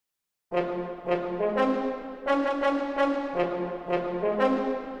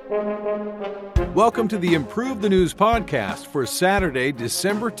Welcome to the Improve the News podcast for Saturday,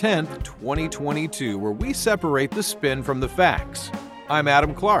 December 10th, 2022, where we separate the spin from the facts. I'm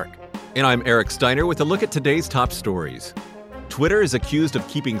Adam Clark. And I'm Eric Steiner with a look at today's top stories. Twitter is accused of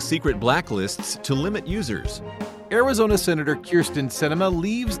keeping secret blacklists to limit users. Arizona Senator Kyrsten Sinema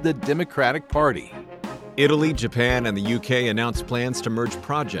leaves the Democratic Party. Italy, Japan, and the UK announced plans to merge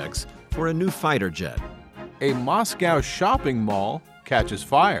projects for a new fighter jet. A Moscow shopping mall catches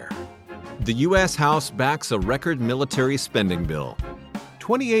fire. The U.S. House backs a record military spending bill.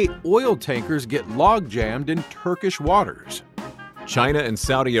 28 oil tankers get log-jammed in Turkish waters. China and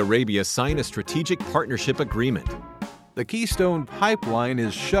Saudi Arabia sign a strategic partnership agreement. The Keystone Pipeline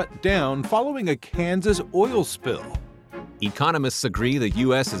is shut down following a Kansas oil spill. Economists agree the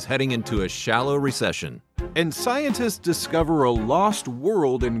U.S. is heading into a shallow recession. And scientists discover a lost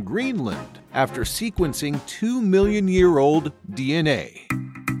world in Greenland after sequencing 2-million-year-old DNA.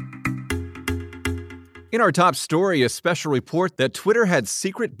 In our top story, a special report that Twitter had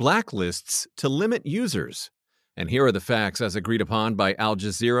secret blacklists to limit users. And here are the facts as agreed upon by Al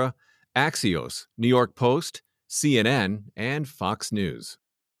Jazeera, Axios, New York Post, CNN, and Fox News.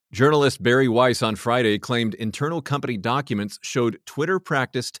 Journalist Barry Weiss on Friday claimed internal company documents showed Twitter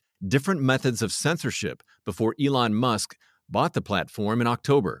practiced different methods of censorship before Elon Musk bought the platform in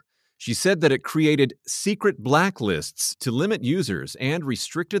October. She said that it created secret blacklists to limit users and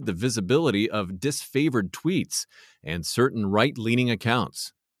restricted the visibility of disfavored tweets and certain right-leaning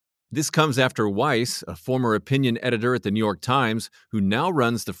accounts. This comes after Weiss, a former opinion editor at the New York Times who now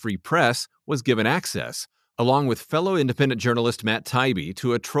runs the Free Press, was given access, along with fellow independent journalist Matt Taibbi,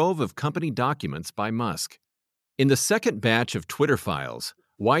 to a trove of company documents by Musk. In the second batch of Twitter files,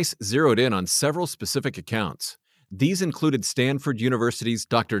 Weiss zeroed in on several specific accounts. These included Stanford University's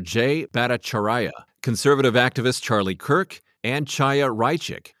Dr. Jay Bhattacharya, conservative activist Charlie Kirk, and Chaya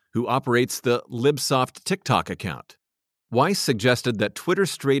Raichik, who operates the Libsoft TikTok account. Weiss suggested that Twitter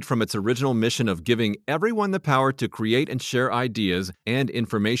strayed from its original mission of giving everyone the power to create and share ideas and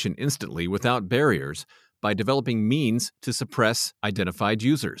information instantly without barriers by developing means to suppress identified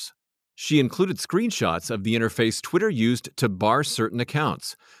users. She included screenshots of the interface Twitter used to bar certain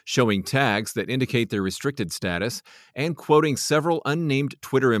accounts, showing tags that indicate their restricted status, and quoting several unnamed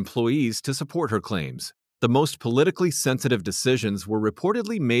Twitter employees to support her claims. The most politically sensitive decisions were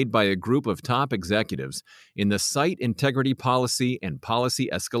reportedly made by a group of top executives in the Site Integrity Policy and Policy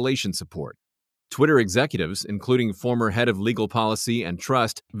Escalation Support. Twitter executives, including former head of legal policy and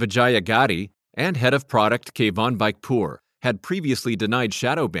trust Vijaya Gadde and head of product Keyvan Vaikpour, had previously denied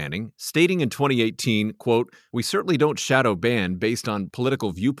shadow banning, stating in 2018, quote, "We certainly don't shadow ban based on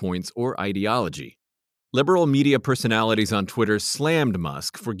political viewpoints or ideology." Liberal media personalities on Twitter slammed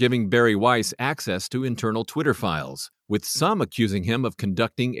Musk for giving Barry Weiss access to internal Twitter files, with some accusing him of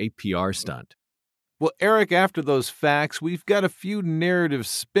conducting a PR stunt. Well, Eric, after those facts, we've got a few narrative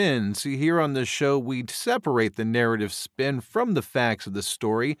spins. See, here on this show, we separate the narrative spin from the facts of the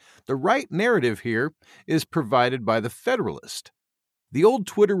story. The right narrative here is provided by the Federalist. The old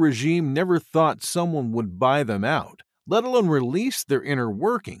Twitter regime never thought someone would buy them out, let alone release their inner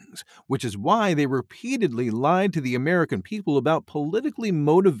workings, which is why they repeatedly lied to the American people about politically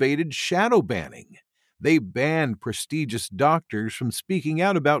motivated shadow banning. They banned prestigious doctors from speaking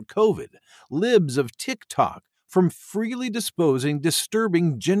out about COVID, libs of TikTok from freely disposing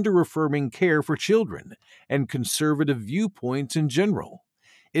disturbing gender-affirming care for children, and conservative viewpoints in general.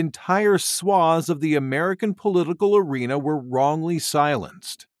 Entire swaths of the American political arena were wrongly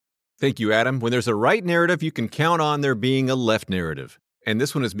silenced. Thank you, Adam. When there's a right narrative, you can count on there being a left narrative. And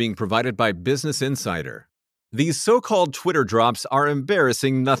this one is being provided by Business Insider. These so-called Twitter drops are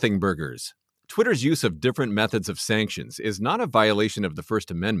embarrassing nothing burgers. Twitter's use of different methods of sanctions is not a violation of the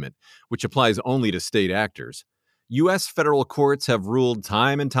First Amendment, which applies only to state actors. U.S. federal courts have ruled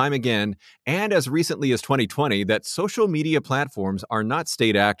time and time again, and as recently as 2020, that social media platforms are not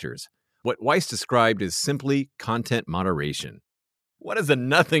state actors. What Weiss described is simply content moderation. What is a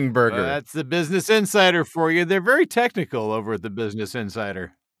nothing burger? That's the Business Insider for you. They're very technical over at the Business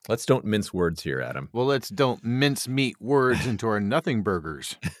Insider. Let's don't mince words here, Adam. Well, let's don't mince meat words into our nothing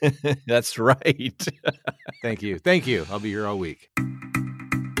burgers. That's right. Thank you. Thank you. I'll be here all week.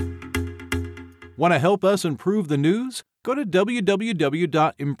 Want to help us improve the news? Go to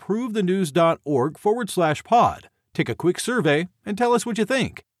www.improvethenews.org/pod. Take a quick survey and tell us what you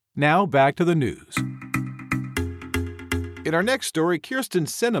think. Now back to the news. In our next story, Kyrsten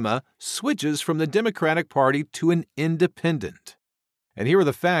Sinema switches from the Democratic Party to an independent. And here are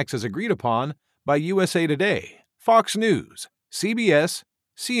the facts as agreed upon by USA Today, Fox News, CBS,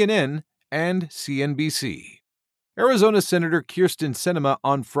 CNN, and CNBC. Arizona Senator Kyrsten Sinema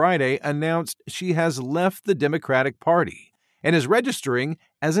on Friday announced she has left the Democratic Party and is registering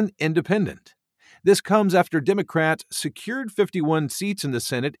as an independent. This comes after Democrats secured 51 seats in the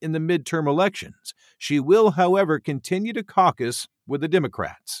Senate in the midterm elections. She will, however, continue to caucus with the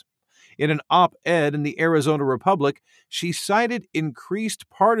Democrats. In an op-ed in the Arizona Republic, she cited increased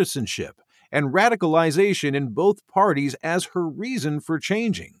partisanship and radicalization in both parties as her reason for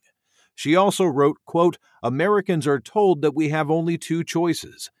changing. She also wrote, quote, "Americans are told that we have only two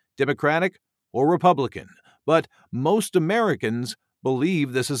choices, Democratic or Republican, but most Americans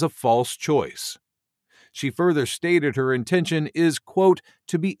believe this is a false choice." She further stated her intention is, quote,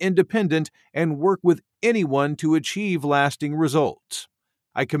 "to be independent and work with anyone to achieve lasting results.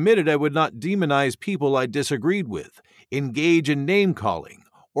 I committed I would not demonize people I disagreed with, engage in name-calling,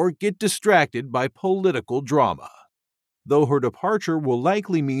 or get distracted by political drama." Though her departure will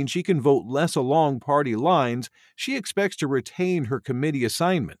likely mean she can vote less along party lines, she expects to retain her committee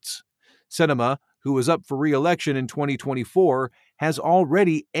assignments. Sinema, who is up for re-election in 2024, has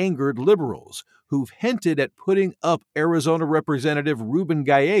already angered liberals, who've hinted at putting up Arizona Representative Ruben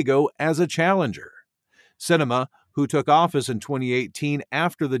Gallego as a challenger. Sinema, who took office in 2018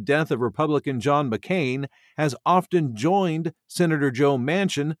 after the death of Republican John McCain, has often joined Senator Joe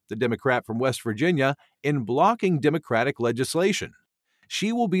Manchin, the Democrat from West Virginia, in blocking Democratic legislation.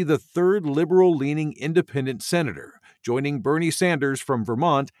 She will be the third liberal-leaning independent senator, joining Bernie Sanders from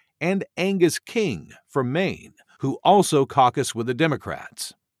Vermont and Angus King from Maine, who also caucus with the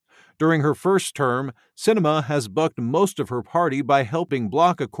Democrats. During her first term, Sinema has bucked most of her party by helping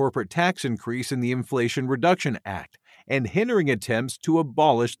block a corporate tax increase in the Inflation Reduction Act and hindering attempts to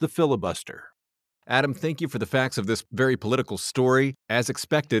abolish the filibuster. Adam, thank you for the facts of this very political story. As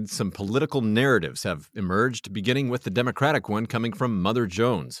expected, some political narratives have emerged, beginning with the Democratic one coming from Mother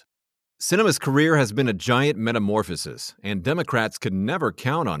Jones. Sinema's career has been a giant metamorphosis, and Democrats could never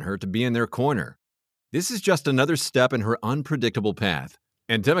count on her to be in their corner. This is just another step in her unpredictable path,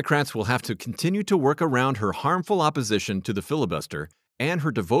 and Democrats will have to continue to work around her harmful opposition to the filibuster and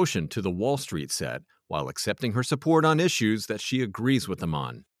her devotion to the Wall Street set, while accepting her support on issues that she agrees with them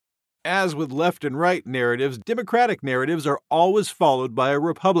on. As with left and right narratives, Democratic narratives are always followed by a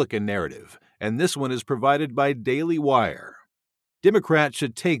Republican narrative, and this one is provided by Daily Wire. Democrats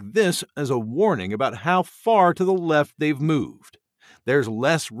should take this as a warning about how far to the left they've moved. There's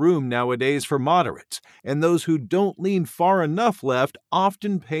less room nowadays for moderates, and those who don't lean far enough left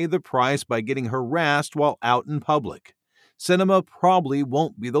often pay the price by getting harassed while out in public. Sinema probably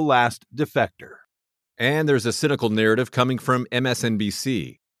won't be the last defector. And there's a cynical narrative coming from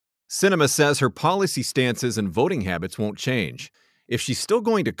MSNBC. Sinema says her policy stances and voting habits won't change. If she's still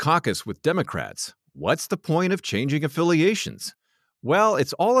going to caucus with Democrats, what's the point of changing affiliations? Well,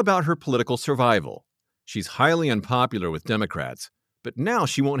 it's all about her political survival. She's highly unpopular with Democrats, but now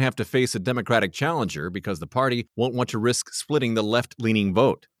she won't have to face a Democratic challenger because the party won't want to risk splitting the left-leaning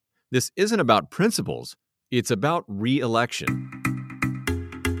vote. This isn't about principles, it's about re-election.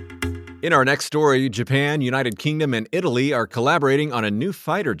 In our next story, Japan, United Kingdom, and Italy are collaborating on a new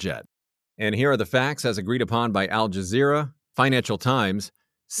fighter jet. And here are the facts as agreed upon by Al Jazeera, Financial Times,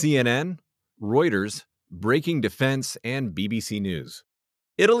 CNN, Reuters, Breaking Defense, and BBC News.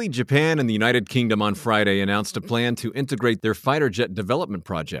 Italy, Japan, and the United Kingdom on Friday announced a plan to integrate their fighter jet development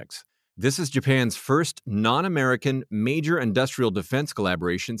projects. This is Japan's first non-American major industrial defense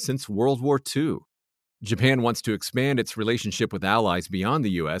collaboration since World War II. Japan wants to expand its relationship with allies beyond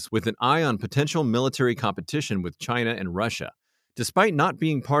the U.S. with an eye on potential military competition with China and Russia. Despite not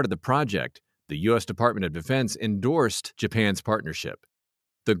being part of the project, the U.S. Department of Defense endorsed Japan's partnership.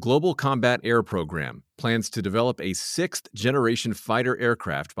 The Global Combat Air Program plans to develop a sixth-generation fighter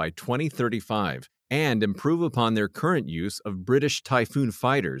aircraft by 2035 and improve upon their current use of British Typhoon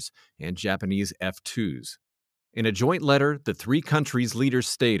fighters and Japanese F-2s. In a joint letter, the three countries' leaders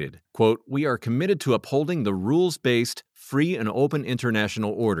stated, quote, "We are committed to upholding the rules-based, free and open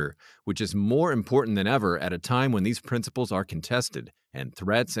international order, which is more important than ever at a time when these principles are contested and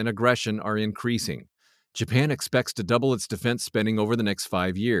threats and aggression are increasing. Japan expects to double its defense spending over the next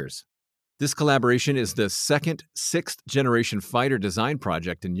 5 years." This collaboration is the second sixth-generation fighter design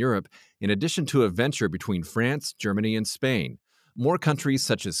project in Europe, in addition to a venture between France, Germany, and Spain. More countries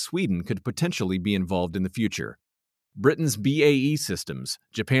such as Sweden could potentially be involved in the future. Britain's BAE Systems,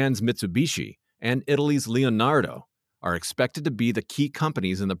 Japan's Mitsubishi, and Italy's Leonardo are expected to be the key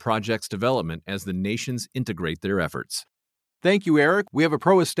companies in the project's development as the nations integrate their efforts. Thank you, Eric. We have a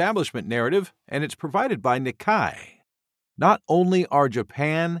pro-establishment narrative, and it's provided by Nikkei. Not only are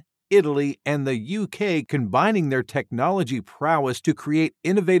Japan Italy, and the UK combining their technology prowess to create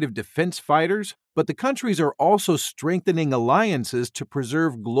innovative defense fighters, but the countries are also strengthening alliances to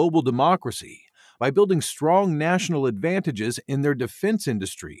preserve global democracy by building strong national advantages in their defense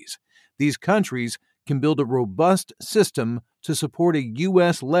industries. These countries can build a robust system to support a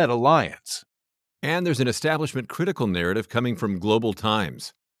U.S.-led alliance. And there's an establishment critical narrative coming from Global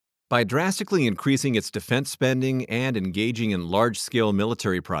Times. By drastically increasing its defense spending and engaging in large-scale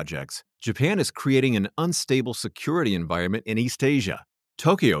military projects, Japan is creating an unstable security environment in East Asia.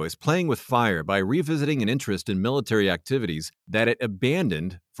 Tokyo is playing with fire by revisiting an interest in military activities that it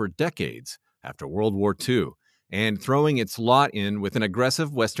abandoned for decades after World War II and throwing its lot in with an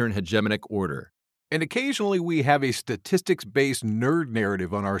aggressive Western hegemonic order. And occasionally we have a statistics-based nerd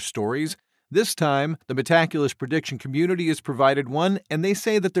narrative on our stories. This time, the Metaculous prediction community has provided one, and they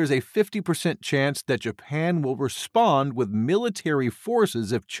say that there's a 50% chance that Japan will respond with military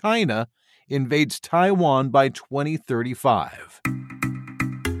forces if China invades Taiwan by 2035.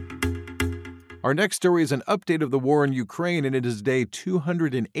 Our next story is an update of the war in Ukraine, and it is day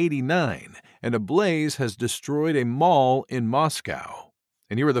 289, and a blaze has destroyed a mall in Moscow.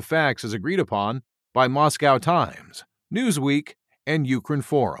 And here are the facts as agreed upon by Moscow Times, Newsweek, and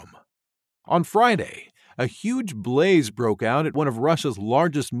Ukrinforum. On Friday, a huge blaze broke out at one of Russia's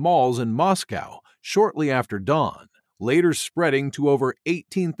largest malls in Moscow shortly after dawn, later spreading to over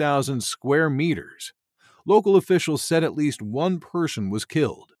 18,000 square meters. Local officials said at least one person was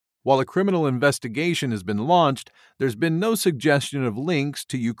killed. While a criminal investigation has been launched, there's been no suggestion of links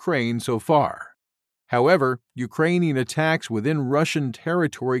to Ukraine so far. However, Ukrainian attacks within Russian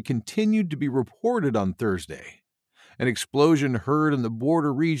territory continued to be reported on Thursday. An explosion heard in the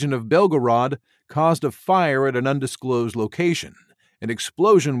border region of Belgorod caused a fire at an undisclosed location. An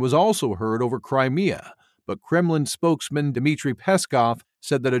explosion was also heard over Crimea, but Kremlin spokesman Dmitry Peskov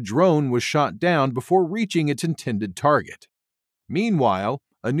said that a drone was shot down before reaching its intended target. Meanwhile,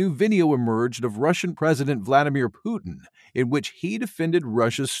 a new video emerged of Russian President Vladimir Putin in which he defended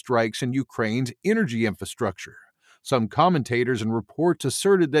Russia's strikes in Ukraine's energy infrastructure. Some commentators and reports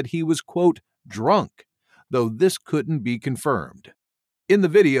asserted that he was, quote, drunk, though this couldn't be confirmed. In the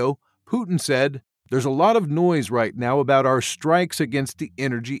video, Putin said, "There's a lot of noise right now about our strikes against the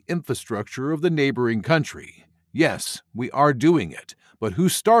energy infrastructure of the neighboring country. Yes, we are doing it, but who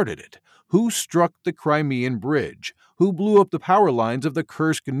started it? Who struck the Crimean Bridge? Who blew up the power lines of the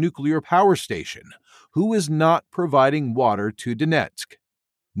Kursk nuclear power station? Who is not providing water to Donetsk?"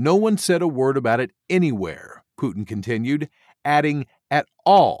 No one said a word about it anywhere, Putin continued, adding, "At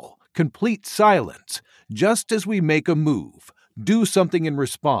all. Complete silence. Just as we make a move, do something in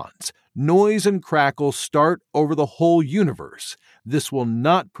response. Noise and crackle start over the whole universe. This will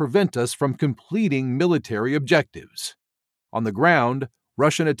not prevent us from completing military objectives." On the ground,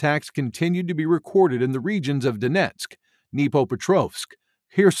 Russian attacks continued to be recorded in the regions of Donetsk, Dnipropetrovsk,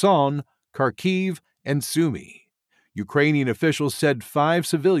 Kherson, Kharkiv, and Sumy. Ukrainian officials said 5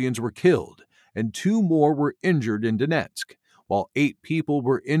 civilians were killed and 2 more were injured in Donetsk, while 8 people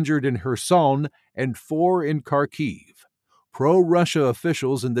were injured in Kherson and 4 in Kharkiv. Pro-Russia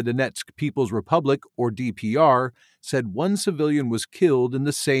officials in the Donetsk People's Republic, or DPR, said 1 civilian was killed in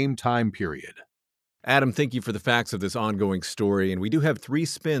the same time period. Adam, thank you for the facts of this ongoing story, and we do have 3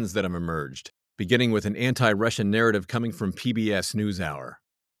 spins that have emerged, beginning with an anti-Russian narrative coming from PBS NewsHour.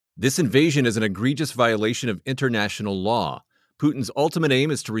 This invasion is an egregious violation of international law. Putin's ultimate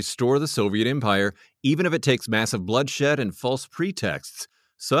aim is to restore the Soviet Empire, even if it takes massive bloodshed and false pretexts,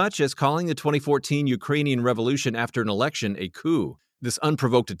 such as calling the 2014 Ukrainian Revolution after an election a coup. This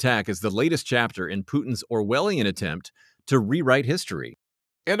unprovoked attack is the latest chapter in Putin's Orwellian attempt to rewrite history.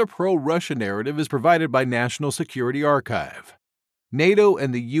 And a pro-Russia narrative is provided by National Security Archive. NATO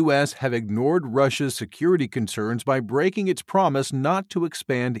and the U.S. have ignored Russia's security concerns by breaking its promise not to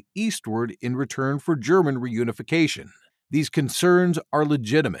expand eastward in return for German reunification. These concerns are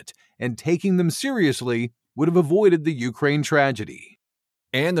legitimate, and taking them seriously would have avoided the Ukraine tragedy.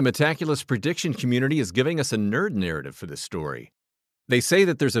 And the Metaculous prediction community is giving us a nerd narrative for this story. They say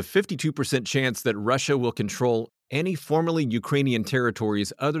that there's a 52% chance that Russia will control any formerly Ukrainian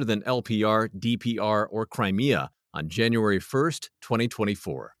territories other than LPR, DPR, or Crimea on January 1st,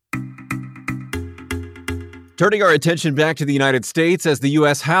 2024. Turning our attention back to the United States as the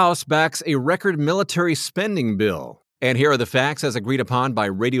U.S. House backs a record military spending bill. And here are the facts as agreed upon by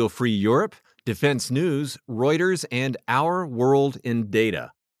Radio Free Europe, Defense News, Reuters, and Our World in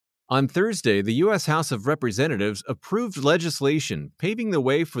Data. On Thursday, the U.S. House of Representatives approved legislation paving the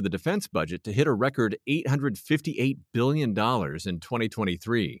way for the defense budget to hit a record $858 billion in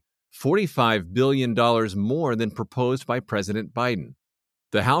 2023, $45 billion more than proposed by President Biden.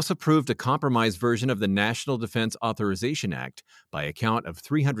 The House approved a compromise version of the National Defense Authorization Act by a count of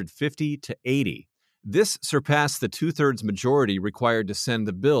 350 to 80. This surpassed the two-thirds majority required to send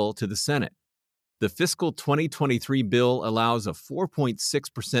the bill to the Senate. The fiscal 2023 bill allows a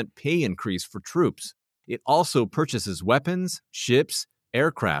 4.6% pay increase for troops. It also purchases weapons, ships,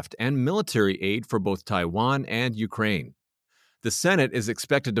 aircraft, and military aid for both Taiwan and Ukraine. The Senate is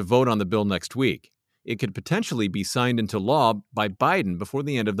expected to vote on the bill next week. It could potentially be signed into law by Biden before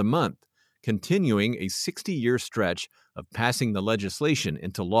the end of the month, continuing a 60-year stretch of passing the legislation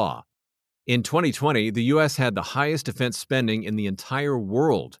into law. In 2020, the U.S. had the highest defense spending in the entire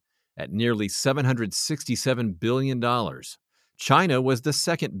world at nearly $767 billion. China was the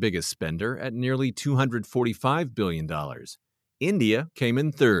second biggest spender at nearly $245 billion. India came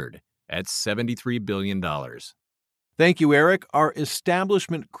in third at $73 billion. Thank you, Eric. Our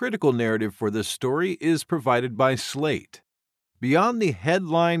establishment critical narrative for this story is provided by Slate. Beyond the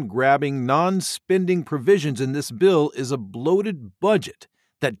headline-grabbing, non-spending provisions in this bill is a bloated budget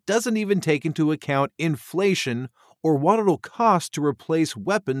that doesn't even take into account inflation or what it'll cost to replace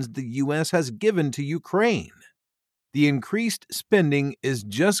weapons the U.S. has given to Ukraine. The increased spending is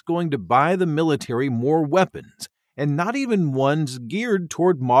just going to buy the military more weapons, and not even ones geared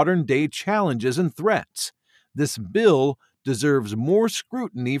toward modern-day challenges and threats. This bill deserves more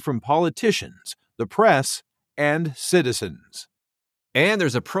scrutiny from politicians, the press, and citizens. And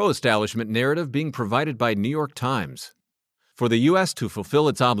there's a pro-establishment narrative being provided by New York Times. For the U.S. to fulfill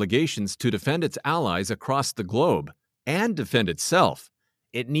its obligations to defend its allies across the globe and defend itself,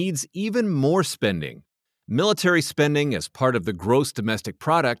 it needs even more spending. Military spending as part of the gross domestic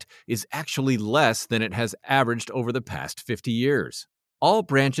product is actually less than it has averaged over the past 50 years. All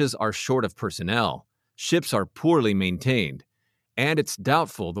branches are short of personnel. Ships are poorly maintained, and it's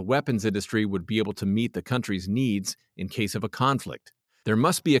doubtful the weapons industry would be able to meet the country's needs in case of a conflict. There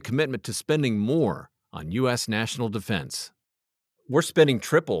must be a commitment to spending more on U.S. national defense. We're spending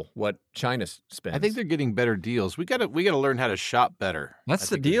triple what China spends. I think they're getting better deals. We gotta learn how to shop better. That's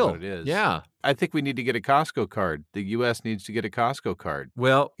the deal. What it is. Yeah. I think we need to get a Costco card. The U.S. needs to get a Costco card.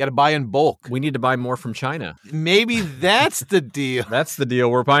 Well, Got to buy in bulk. we need to buy more from China. Maybe that's the deal. That's the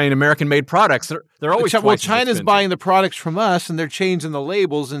deal. We're buying American-made products. They're always Well, twice as China's expensive. buying the products from us, and they're changing the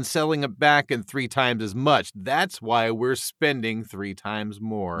labels and selling it back in 3 times as much. That's why we're spending 3 times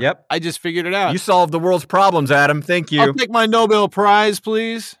more. Yep. I just figured it out. You solved the world's problems, Adam. Thank you. I'll take my Nobel Prize,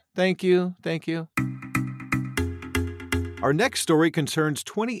 please. Thank you. Thank you. Our next story concerns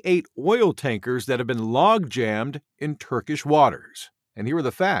 28 oil tankers that have been log-jammed in Turkish waters. And here are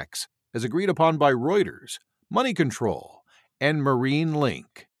the facts, as agreed upon by Reuters, Money Control, and Marine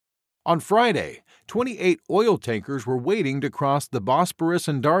Link. On Friday, 28 oil tankers were waiting to cross the Bosporus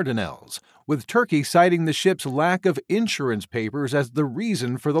and Dardanelles, with Turkey citing the ship's lack of insurance papers as the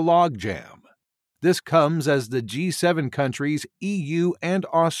reason for the logjam. This comes as the G7 countries, EU, and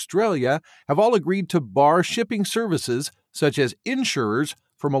Australia have all agreed to bar shipping services, such as insurers,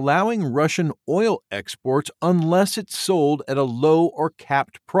 from allowing Russian oil exports unless it's sold at a low or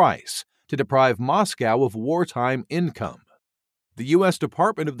capped price, to deprive Moscow of wartime income. The U.S.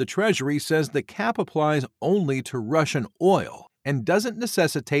 Department of the Treasury says the cap applies only to Russian oil and doesn't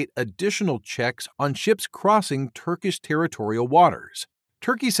necessitate additional checks on ships crossing Turkish territorial waters.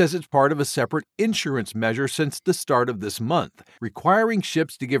 Turkey says it's part of a separate insurance measure since the start of this month, requiring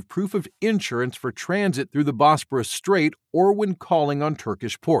ships to give proof of insurance for transit through the Bosporus Strait or when calling on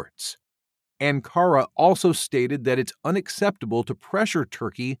Turkish ports. Ankara also stated that it's unacceptable to pressure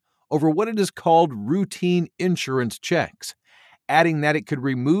Turkey over what it has called routine insurance checks, adding that it could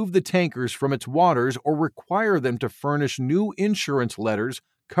remove the tankers from its waters or require them to furnish new insurance letters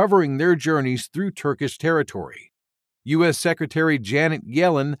covering their journeys through Turkish territory. U.S. Secretary Janet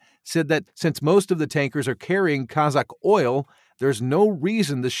Yellen said that since most of the tankers are carrying Kazakh oil, there's no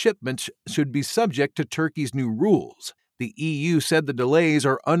reason the shipments should be subject to Turkey's new rules. The EU said the delays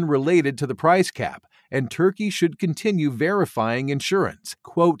are unrelated to the price cap, and Turkey should continue verifying insurance,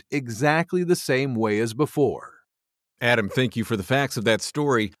 quote, exactly the same way as before. Adam, thank you for the facts of that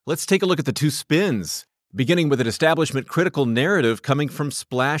story. Let's take a look at the two spins, beginning with an establishment critical narrative coming from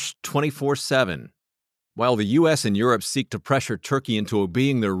Splash 24/7. While the U.S. and Europe seek to pressure Turkey into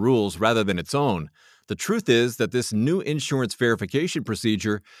obeying their rules rather than its own, the truth is that this new insurance verification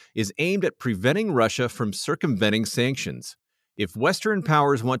procedure is aimed at preventing Russia from circumventing sanctions. If Western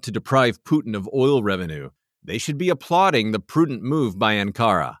powers want to deprive Putin of oil revenue, they should be applauding the prudent move by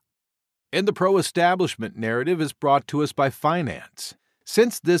Ankara. And the pro-establishment narrative is brought to us by finance.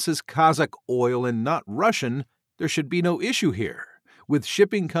 Since this is Kazakh oil and not Russian, there should be no issue here, with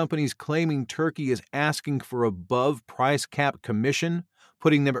shipping companies claiming Turkey is asking for above price cap commission,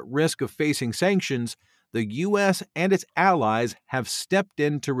 putting them at risk of facing sanctions, the U.S. and its allies have stepped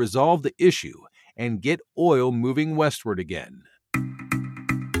in to resolve the issue and get oil moving westward again.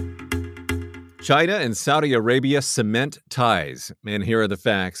 China and Saudi Arabia cement ties. And here are the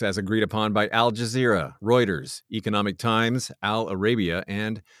facts as agreed upon by Al Jazeera, Reuters, Economic Times, Al Arabiya,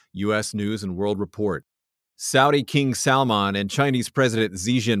 and U.S. News and World Report. Saudi King Salman and Chinese President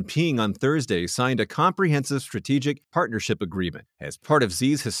Xi Jinping on Thursday signed a comprehensive strategic partnership agreement as part of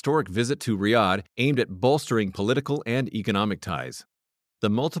Xi's historic visit to Riyadh aimed at bolstering political and economic ties. The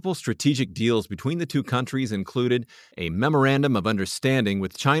multiple strategic deals between the two countries included a memorandum of understanding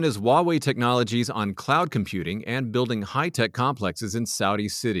with China's Huawei Technologies on cloud computing and building high-tech complexes in Saudi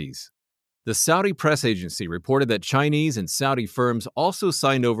cities. The Saudi press agency reported that Chinese and Saudi firms also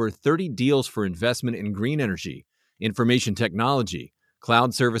signed over 30 deals for investment in green energy, information technology,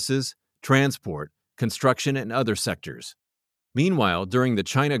 cloud services, transport, construction, and other sectors. Meanwhile, during the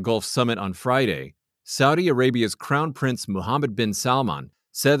China Gulf Summit on Friday, Saudi Arabia's Crown Prince Mohammed bin Salman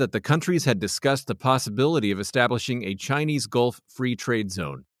said that the countries had discussed the possibility of establishing a Chinese Gulf free trade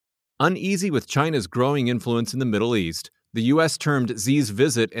zone. Uneasy with China's growing influence in the Middle East, the U.S. termed Xi's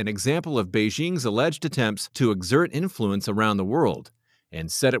visit an example of Beijing's alleged attempts to exert influence around the world,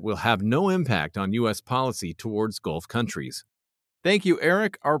 and said it will have no impact on U.S. policy towards Gulf countries. Thank you,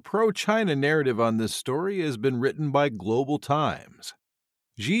 Eric. Our pro-China narrative on this story has been written by Global Times.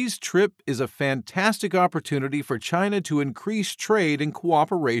 Xi's trip is a fantastic opportunity for China to increase trade and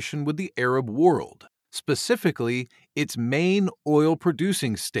cooperation with the Arab world, specifically its main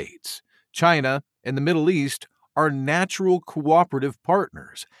oil-producing states. China and the Middle East are natural cooperative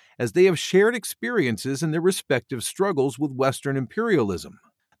partners, as they have shared experiences in their respective struggles with Western imperialism.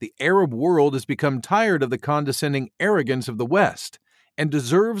 The Arab world has become tired of the condescending arrogance of the West and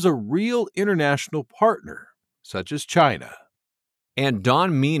deserves a real international partner, such as China. And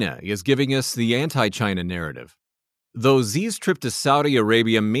Don Mina is giving us the anti-China narrative. Though Xi's trip to Saudi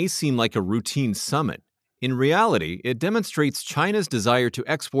Arabia may seem like a routine summit, in reality, it demonstrates China's desire to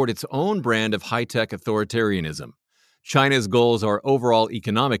export its own brand of high-tech authoritarianism. China's goals are overall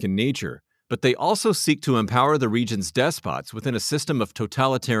economic in nature, but they also seek to empower the region's despots within a system of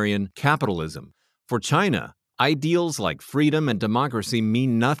totalitarian capitalism. For China, ideals like freedom and democracy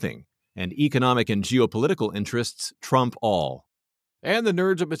mean nothing, and economic and geopolitical interests trump all. And the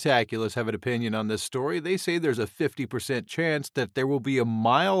nerds at Metaculus have an opinion on this story. They say there's a 50% chance that there will be a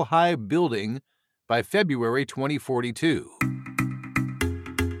mile-high building by February 2042.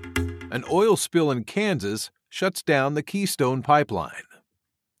 An oil spill in Kansas shuts down the Keystone Pipeline.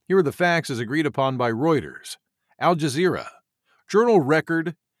 Here are the facts as agreed upon by Reuters, Al Jazeera, Journal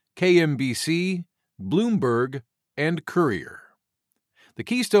Record, KMBC, Bloomberg, and Courier. The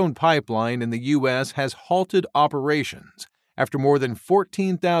Keystone Pipeline in the U.S. has halted operations after more than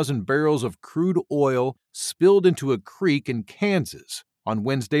 14,000 barrels of crude oil spilled into a creek in Kansas on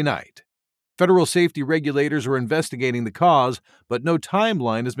Wednesday night. Federal safety regulators are investigating the cause, but no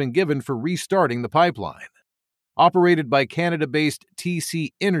timeline has been given for restarting the pipeline. Operated by Canada-based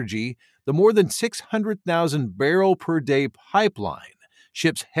TC Energy, the more than 600,000 barrel per day pipeline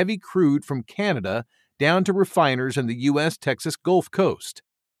ships heavy crude from Canada down to refiners in the U.S. Texas Gulf Coast.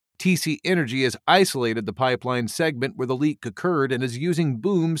 TC Energy has isolated the pipeline segment where the leak occurred and is using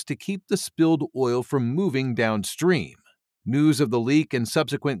booms to keep the spilled oil from moving downstream. News of the leak and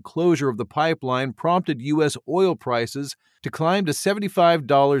subsequent closure of the pipeline prompted U.S. oil prices to climb to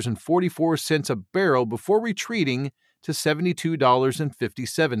 $75.44 a barrel before retreating to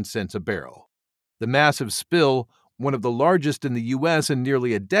 $72.57 a barrel. The massive spill, one of the largest in the U.S. in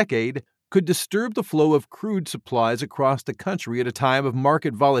nearly a decade, could disturb the flow of crude supplies across the country at a time of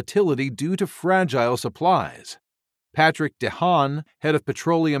market volatility due to fragile supplies. Patrick DeHaan, head of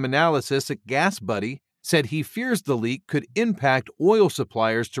petroleum analysis at GasBuddy, said he fears the leak could impact oil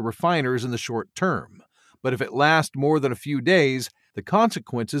suppliers to refiners in the short term, but if it lasts more than a few days, the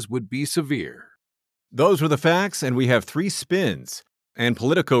consequences would be severe. Those were the facts, and we have 3 spins, and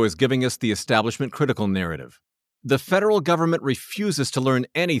Politico is giving us the establishment critical narrative. The federal government refuses to learn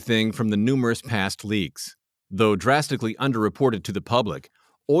anything from the numerous past leaks. Though drastically underreported to the public,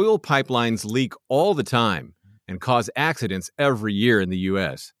 oil pipelines leak all the time and cause accidents every year in the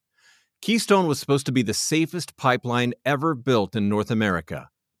U.S. Keystone was supposed to be the safest pipeline ever built in North America,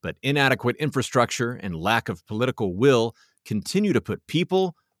 but inadequate infrastructure and lack of political will continue to put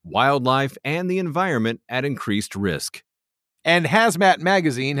people, wildlife, and the environment at increased risk. And Hazmat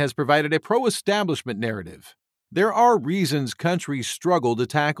Magazine has provided a pro-establishment narrative. There are reasons countries struggle to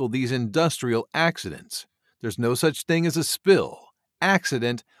tackle these industrial accidents. There's no such thing as a spill,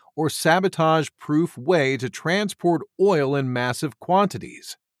 accident, or sabotage-proof way to transport oil in massive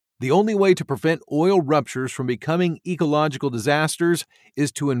quantities. The only way to prevent oil ruptures from becoming ecological disasters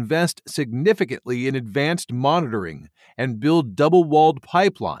is to invest significantly in advanced monitoring and build double-walled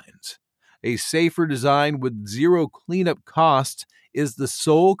pipelines. A safer design with zero cleanup costs is the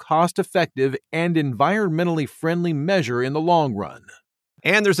sole cost-effective and environmentally friendly measure in the long run.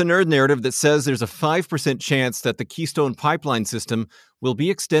 And there's a nerd narrative that says there's a 5% chance that the Keystone Pipeline system will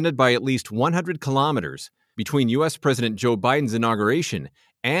be extended by at least 100 kilometers between U.S. President Joe Biden's inauguration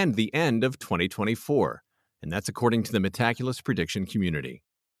and the end of 2024. And that's according to the Metaculus prediction community.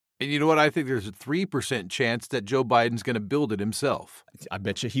 And you know what? I think there's a 3% chance that Joe Biden's going to build it himself. I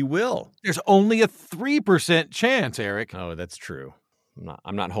bet you he will. There's only a 3% chance, Eric. Oh, that's true.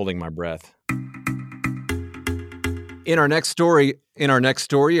 I'm not holding my breath. In our next story,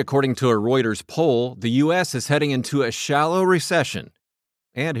 according to a Reuters poll, the U.S. is heading into a shallow recession.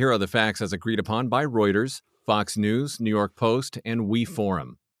 And here are the facts as agreed upon by Reuters, Fox News, New York Post, and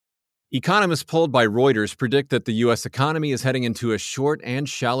WeForum. Economists polled by Reuters predict that the U.S. economy is heading into a short and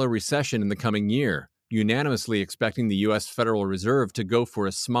shallow recession in the coming year, unanimously expecting the U.S. Federal Reserve to go for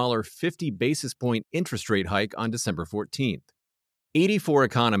a smaller 50 basis point interest rate hike on December 14th. 84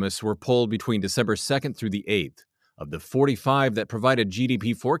 economists were polled between December 2nd through the 8th. Of the 45 that provided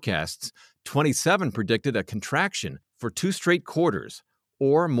GDP forecasts, 27 predicted a contraction for 2 straight quarters,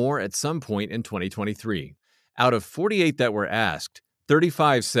 or more at some point in 2023. Out of 48 that were asked,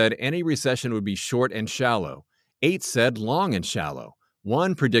 35 said any recession would be short and shallow, 8 said long and shallow,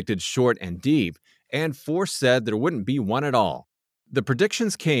 1 predicted short and deep, and 4 said there wouldn't be one at all. The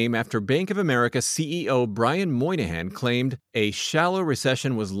predictions came after Bank of America CEO Brian Moynihan claimed a shallow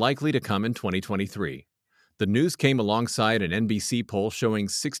recession was likely to come in 2023. The news came alongside an NBC poll showing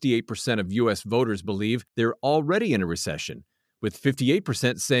 68% of U.S. voters believe they're already in a recession, with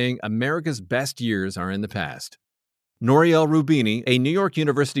 58% saying America's best years are in the past. Nouriel Roubini, a New York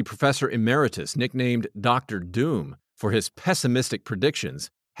University professor emeritus nicknamed Dr. Doom for his pessimistic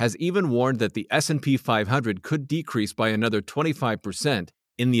predictions, has even warned that the S&P 500 could decrease by another 25%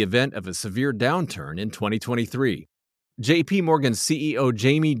 in the event of a severe downturn in 2023. JP Morgan's CEO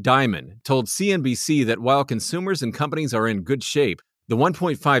Jamie Dimon told CNBC that while consumers and companies are in good shape, the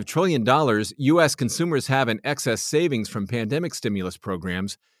 $1.5 trillion U.S. consumers have in excess savings from pandemic stimulus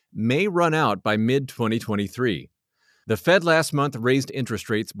programs may run out by mid-2023. The Fed last month raised interest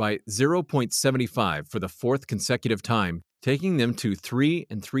rates by 0.75 for the 4th consecutive time, taking them to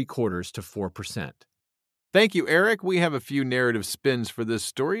 3.75% to 4%. Thank you, Eric. We have a few narrative spins for this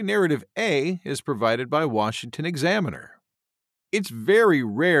story. Narrative A is provided by Washington Examiner. It's very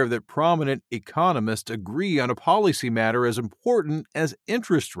rare that prominent economists agree on a policy matter as important as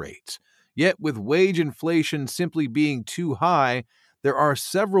interest rates. Yet, with wage inflation simply being too high, there are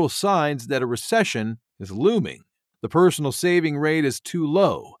several signs that a recession is looming. The personal saving rate is too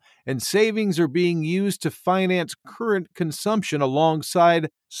low, and savings are being used to finance current consumption alongside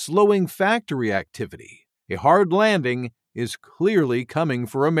slowing factory activity. A hard landing is clearly coming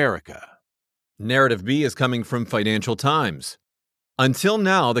for America. Narrative B is coming from Financial Times. Until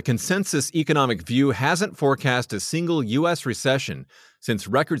now, the consensus economic view hasn't forecast a single U.S. recession since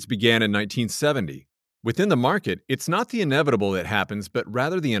records began in 1970. Within the market, it's not the inevitable that happens, but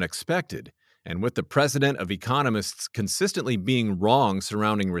rather the unexpected. And with the president of economists consistently being wrong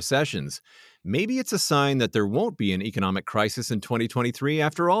surrounding recessions, maybe it's a sign that there won't be an economic crisis in 2023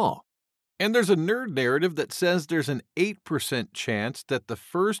 after all. And there's a nerd narrative that says there's an 8% chance that the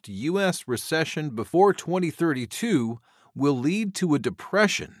first U.S. recession before 2032 will lead to a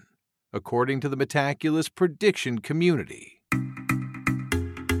depression, according to the Metaculus prediction community.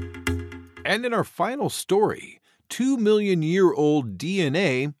 And in our final story, 2-million-year-old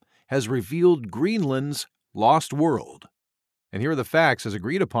DNA has revealed Greenland's lost world. And here are the facts as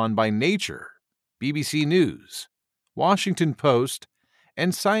agreed upon by Nature, BBC News, Washington Post,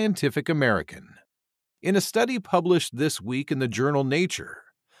 and Scientific American. In a study published this week in the journal Nature,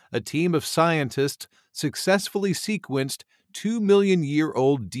 a team of scientists successfully sequenced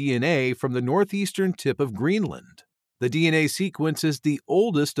 2-million-year-old DNA from the northeastern tip of Greenland. The DNA sequence is the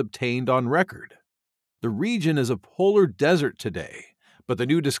oldest obtained on record. The region is a polar desert today, but the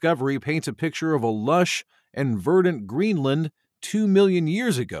new discovery paints a picture of a lush and verdant Greenland 2 million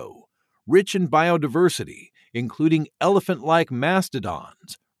years ago, rich in biodiversity, including elephant-like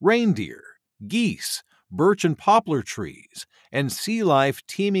mastodons, reindeer, geese, birch and poplar trees, and sea life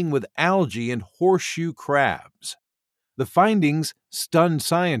teeming with algae and horseshoe crabs. The findings stunned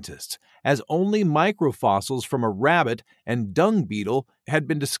scientists, as only microfossils from a rabbit and dung beetle had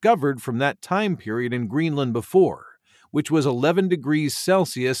been discovered from that time period in Greenland before, which was 11 degrees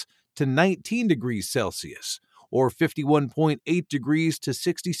Celsius to 19 degrees Celsius, or 51.8 degrees to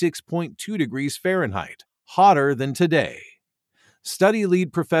 66.2 degrees Fahrenheit, hotter than today. Study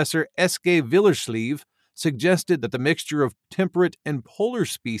lead Professor Eske Villerslev suggested that the mixture of temperate and polar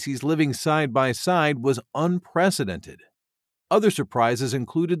species living side by side was unprecedented. Other surprises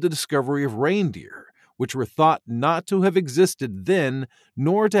included the discovery of reindeer, which were thought not to have existed then,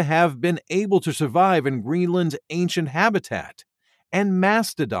 nor to have been able to survive in Greenland's ancient habitat, and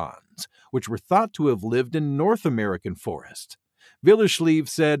mastodons, which were thought to have lived in North American forests. Villerslev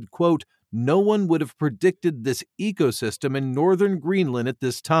said, quote, "No one would have predicted this ecosystem in northern Greenland at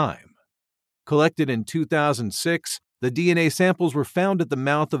this time." Collected in 2006, the DNA samples were found at the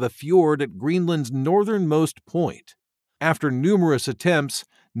mouth of a fjord at Greenland's northernmost point. After numerous attempts,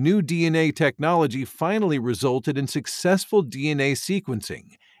 new DNA technology finally resulted in successful DNA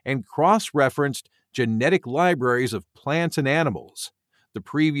sequencing and cross-referenced genetic libraries of plants and animals. The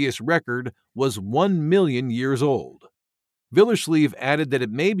previous record was 1 million years old. Villerslev added that it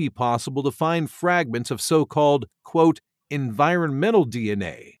may be possible to find fragments of so-called, quote, environmental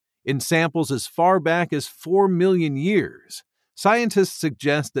DNA in samples as far back as 4 million years. Scientists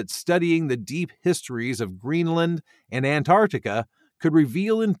suggest that studying the deep histories of Greenland and Antarctica could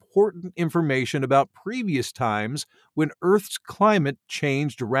reveal important information about previous times when Earth's climate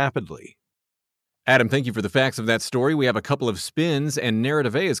changed rapidly. Adam, thank you for the facts of that story. We have a couple of spins, and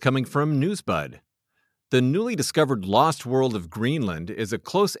narrative A is coming from NewsBud. The newly discovered lost world of Greenland is a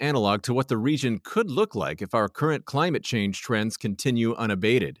close analog to what the region could look like if our current climate change trends continue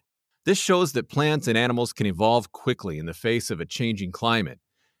unabated. This shows that plants and animals can evolve quickly in the face of a changing climate.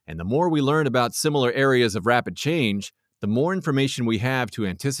 And the more we learn about similar areas of rapid change, the more information we have to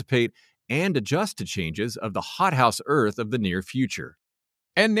anticipate and adjust to changes of the hothouse Earth of the near future.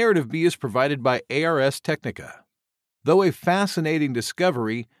 And narrative B is provided by ARS Technica. Though a fascinating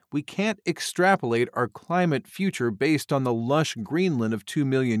discovery, we can't extrapolate our climate future based on the lush Greenland of 2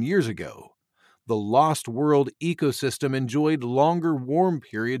 million years ago. The lost world ecosystem enjoyed longer warm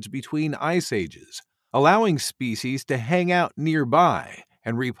periods between ice ages, allowing species to hang out nearby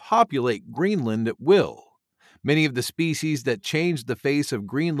and repopulate Greenland at will. Many of the species that changed the face of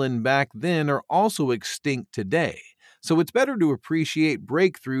Greenland back then are also extinct today, so it's better to appreciate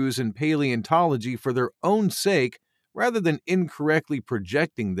breakthroughs in paleontology for their own sake rather than incorrectly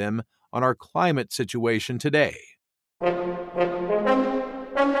projecting them on our climate situation today.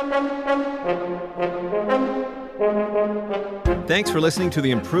 Thanks for listening to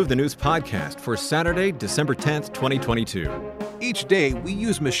the Improve the News podcast for Saturday, December 10th, 2022. Each day, we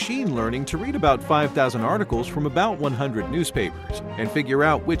use machine learning to read about 5,000 articles from about 100 newspapers and figure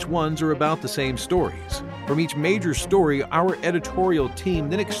out which ones are about the same stories. From each major story, our editorial team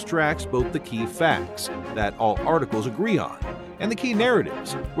then extracts both the key facts that all articles agree on and the key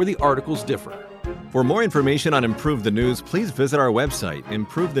narratives where the articles differ. For more information on Improve the News, please visit our website,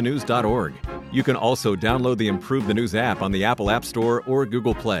 improvethenews.org. You can also download the Improve the News app on the Apple App Store or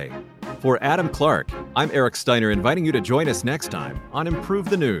Google Play. For Adam Clark, I'm Eric Steiner, inviting you to join us next time on Improve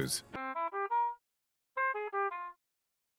the News.